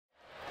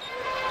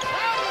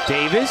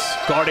Davis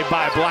guarded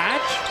by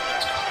Blatch.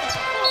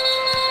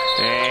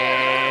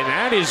 And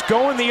that is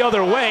going the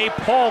other way.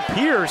 Paul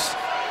Pierce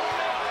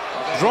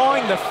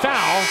drawing the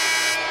foul.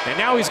 And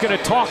now he's going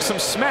to talk some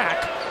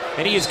smack.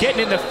 And he is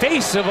getting in the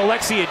face of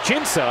Alexis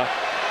Ajinca.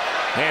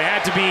 And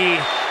had to be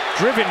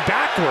driven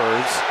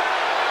backwards.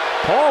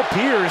 Paul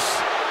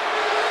Pierce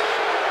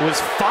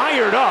was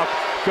fired up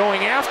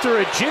going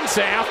after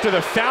Ajinca after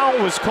the foul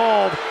was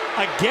called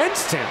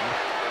against him.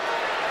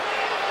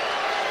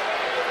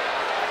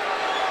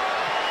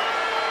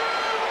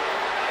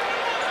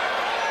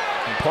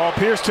 And Paul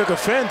Pierce took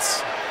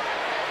offense.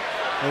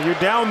 And you're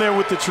down there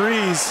with the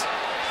trees.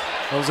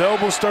 Those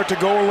elbows start to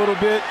go a little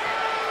bit.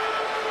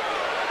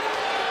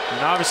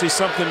 And obviously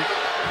something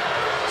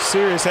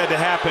serious had to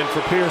happen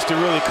for Pierce to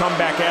really come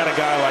back at a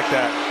guy like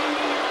that.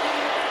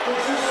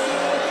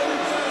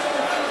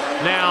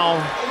 Now,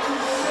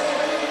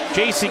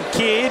 Jason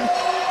Kidd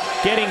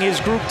getting his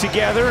group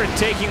together and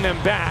taking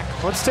them back.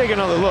 Let's take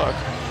another look.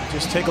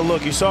 Just take a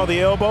look. You saw the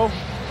elbow?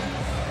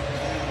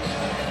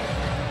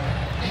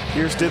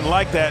 Pierce didn't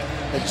like that.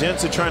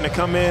 Ajinca trying to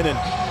come in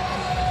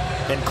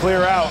and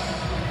clear out.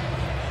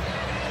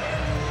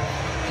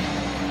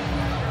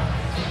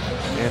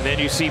 And then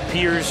you see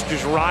Pierce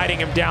just riding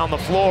him down the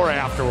floor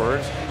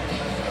afterwards.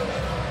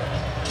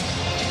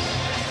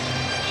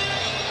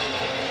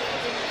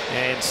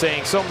 And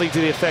saying something to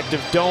the effect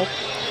of, "Don't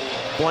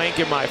blank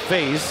in my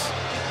face."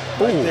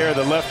 Right there,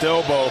 the left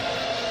elbow.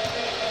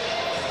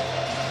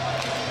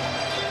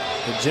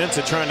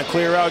 Ajinca trying to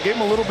clear out. Give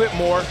him a little bit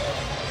more.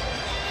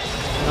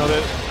 You know, the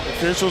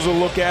officials will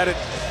look at it,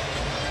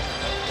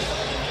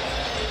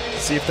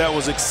 see if that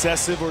was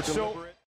excessive or deliberate.